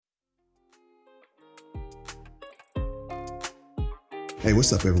Hey,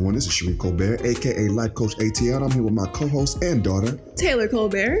 what's up, everyone? This is Shereen Colbert, aka Life Coach ATL, and I'm here with my co-host and daughter, Taylor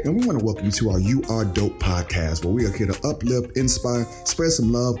Colbert. And we want to welcome you to our You Are Dope podcast, where we are here to uplift, inspire, spread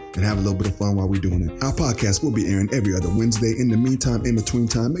some love, and have a little bit of fun while we're doing it. Our podcast will be airing every other Wednesday. In the meantime, in between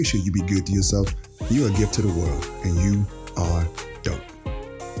time, make sure you be good to yourself. You're a gift to the world, and you are dope.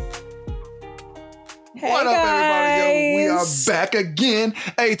 Hey, what up, guys. everybody? Yo, we are back again.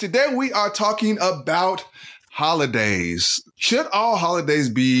 Hey, today we are talking about holidays. Should all holidays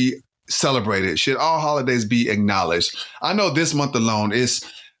be celebrated? Should all holidays be acknowledged? I know this month alone is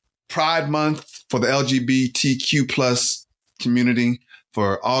Pride Month for the LGBTQ plus community,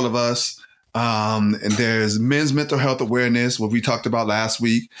 for all of us. And there's Men's Mental Health Awareness, what we talked about last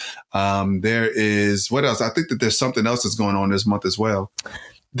week. There is, what else? I think that there's something else that's going on this month as well.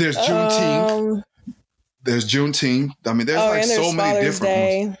 There's Juneteenth. There's Juneteenth. I mean, there's there's so many Father's different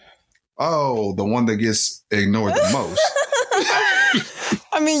Day. ones. Oh, the one that gets ignored the most.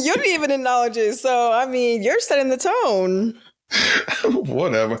 I mean, you didn't even acknowledge it. So, I mean, you're setting the tone.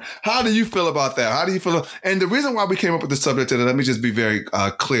 Whatever. How do you feel about that? How do you feel? And the reason why we came up with the subject today, let me just be very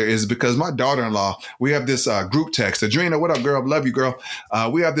clear, is because my daughter-in-law, we have this group text. Adrena, what up, girl? Love you, girl.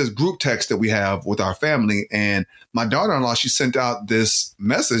 We have this group text that we have with our family. And my daughter-in-law, she sent out this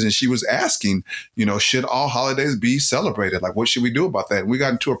message and she was asking, should all holidays be celebrated? Like, what should we do about that? And we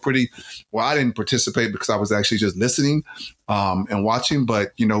got into I didn't participate because I was actually just listening and watching,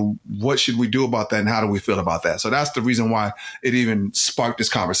 but what should we do about that and how do we feel about that? So that's the reason why it even sparked this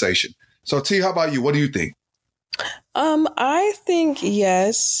conversation. So T, how about you? What do you think? I think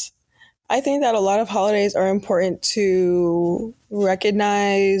yes. I think that a lot of holidays are important to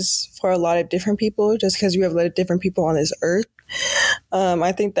recognize for a lot of different people, just because you have a lot of different people on this earth.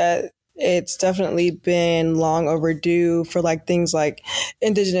 I think that it's definitely been long overdue for things like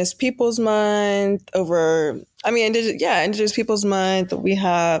Indigenous Peoples Month Indigenous Peoples Month. We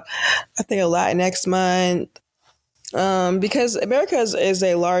have, I think, a Latinx month. Because America is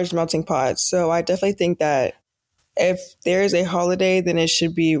a large melting pot. So I definitely think that if there is a holiday, then it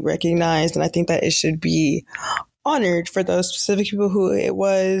should be recognized. And I think that it should be honored for those specific people who it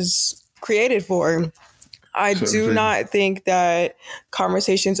was created for. I do not think that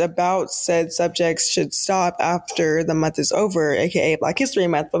conversations about said subjects should stop after the month is over, aka Black History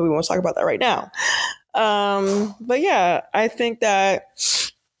Month, but we won't talk about that right now. But yeah, I think that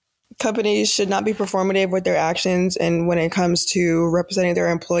companies should not be performative with their actions, and when it comes to representing their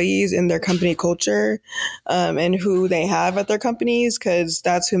employees in their company culture, and who they have at their companies, because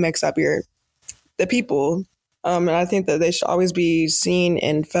that's who makes up the people. And I think that they should always be seen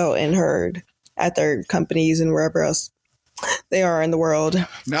and felt and heard at their companies and wherever else they are in the world.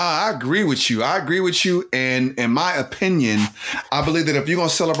 No, I agree with you. And in my opinion, I believe that if you're going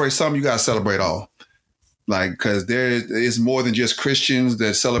to celebrate something, you got to celebrate all. Because there is more than just Christians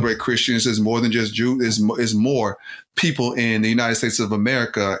that celebrate Christians. There's more than just Jews. There's more people in the United States of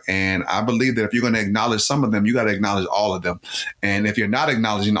America. And I believe that if you're going to acknowledge some of them, you got to acknowledge all of them. And if you're not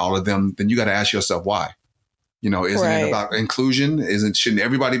acknowledging all of them, then you got to ask yourself why. Isn't it about inclusion? Shouldn't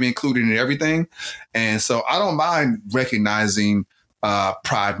everybody be included in everything? And so I don't mind recognizing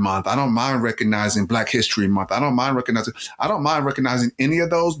Pride Month. I don't mind recognizing Black History Month. I don't mind recognizing any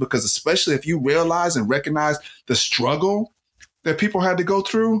of those, because especially if you realize and recognize the struggle that people had to go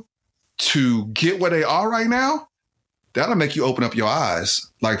through to get where they are right now, that'll make you open up your eyes,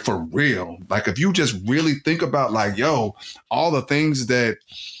 for real. If you just really think about all the things that,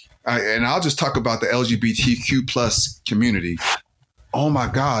 and I'll just talk about the LGBTQ plus community. Oh my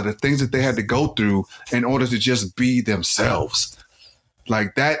God, the things that they had to go through in order to just be themselves.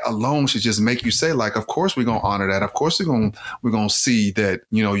 That alone should just make you say, of course we're going to honor that. Of course we're going to see that,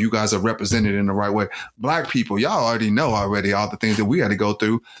 you guys are represented in the right way. Black people, y'all already know all the things that we had to go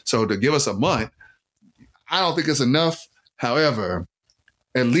through. So to give us a month, I don't think it's enough. However,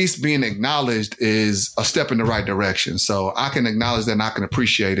 at least being acknowledged is a step in the right direction. So I can acknowledge that and I can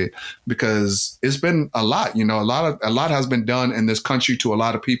appreciate it, because it's been a lot, a lot has been done in this country to a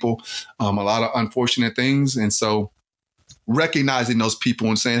lot of people, a lot of unfortunate things. And so recognizing those people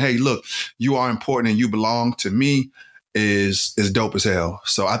and saying, hey, look, you are important and you belong to me is dope as hell.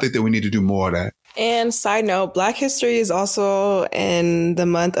 So I think that we need to do more of that. And side note, Black History is also in the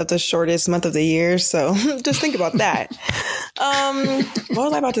month of the shortest month of the year. So just think about that. What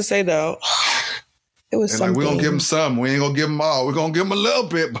was I about to say, though? It was something. We're going to give them some. We ain't going to give them all. We're going to give them a little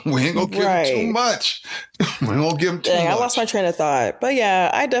bit, but we ain't going to give them too much. We ain't going to give them too much. I lost my train of thought. But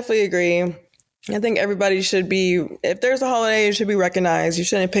yeah, I definitely agree. I think everybody should be, if there's a holiday, it should be recognized. You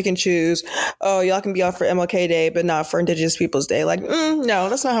shouldn't pick and choose. Oh, y'all can be off for MLK Day, but not for Indigenous Peoples Day. No,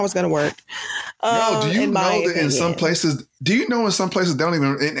 that's not how it's going to work. Yo, do you know that in some places, they don't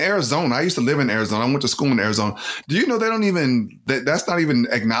even, in Arizona, I used to live in Arizona. I went to school in Arizona. Do you know they don't even, that's not even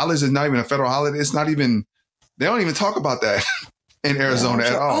acknowledged. It's not even a federal holiday. It's not even, they don't even talk about that in Arizona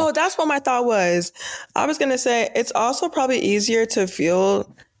at all. Oh, that's what my thought was. I was going to say, it's also probably easier to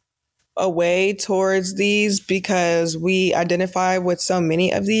feel a way towards these because we identify with so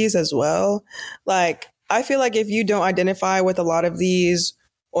many of these as well. Like, I feel like if you don't identify with a lot of these,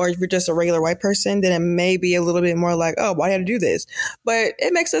 or if you're just a regular white person, then it may be a little bit more like, oh, why did I do this? But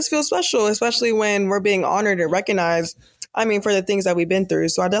it makes us feel special, especially when we're being honored and recognized, for the things that we've been through.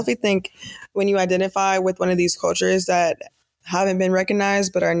 So I definitely think when you identify with one of these cultures that haven't been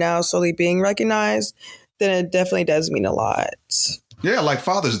recognized but are now slowly being recognized, then it definitely does mean a lot. Yeah, like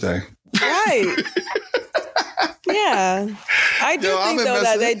Father's Day. Right. Yeah. I do think though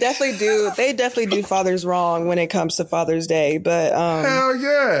that they definitely do fathers wrong when it comes to Father's Day. But hell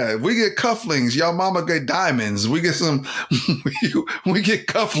yeah. We get cufflinks. Y'all mama get diamonds. We get we get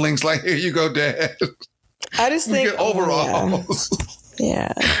cufflinks like, here you go, Dad. I just think we get overalls.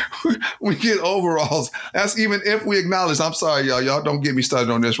 Yeah. We get overalls. That's even if we acknowledge. I'm sorry, y'all. Y'all don't get me started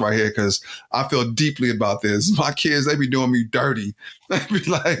on this right here because I feel deeply about this. My kids, they be doing me dirty. They be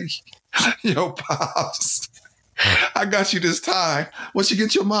like, yo, Pops, I got you this tie. What you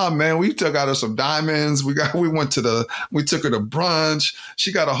get your mom, man? We took out her some diamonds. We took her to brunch.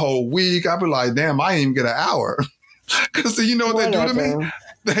 She got a whole week. I be like, damn, I ain't even get an hour. Cause you know what they do to me?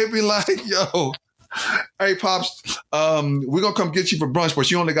 They be like, yo, hey, Pops, we're going to come get you for brunch,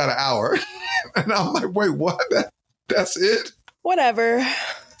 but you only got an hour. And I'm like, wait, what? That's it? Whatever.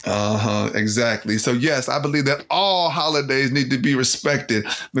 Exactly. So yes, I believe that all holidays need to be respected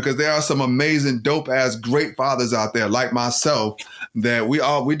because there are some amazing, dope ass, great fathers out there like myself that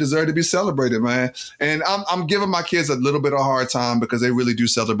we deserve to be celebrated, man. And I'm giving my kids a little bit of a hard time because they really do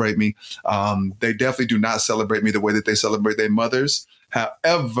celebrate me. They definitely do not celebrate me the way that they celebrate their mothers.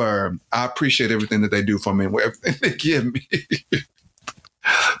 However, I appreciate everything that they do for me and everything they give me.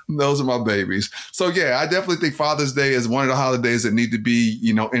 Those are my babies. So yeah, I definitely think Father's Day is one of the holidays that need to be,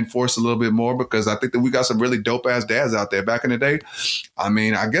 enforced a little bit more because I think that we got some really dope ass dads out there back in the day.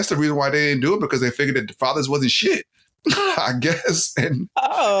 I guess the reason why they didn't do it because they figured that the fathers wasn't shit. I guess. And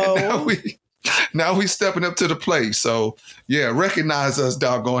now we stepping up to the plate. So yeah, recognize us,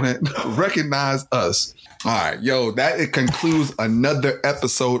 doggone it. Recognize us. All right, yo, it concludes another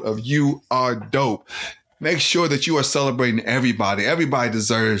episode of You Are Dope. Make sure that you are celebrating everybody. Everybody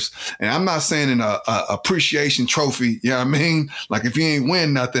deserves. And I'm not saying an appreciation trophy. You know what I mean? Like if you ain't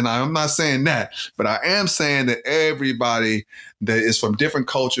win nothing, I'm not saying that. But I am saying that everybody that is from different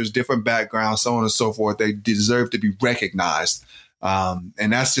cultures, different backgrounds, so on and so forth, they deserve to be recognized. And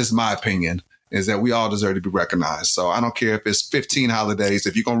that's just my opinion, is that we all deserve to be recognized. So I don't care if it's 15 holidays.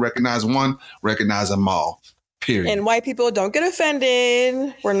 If you're going to recognize one, recognize them all. Period. And white people, don't get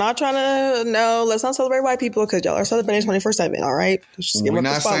offended. We're not trying to, let's not celebrate white people because y'all are celebrating 24/7, all right? We're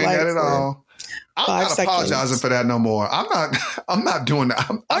not saying that at all. I'm not apologizing for that no more. I'm not doing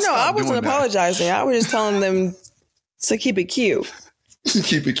that. I wasn't apologizing. I was just telling them to keep it cute.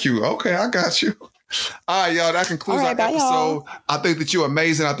 Keep it cute. Okay, I got you. All right, y'all. That concludes our episode. Y'all. I think that you're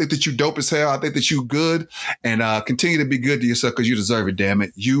amazing. I think that you dope as hell. I think that you good. And continue to be good to yourself because you deserve it, damn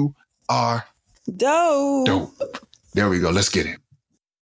it. You are dope. There we go. Let's get it.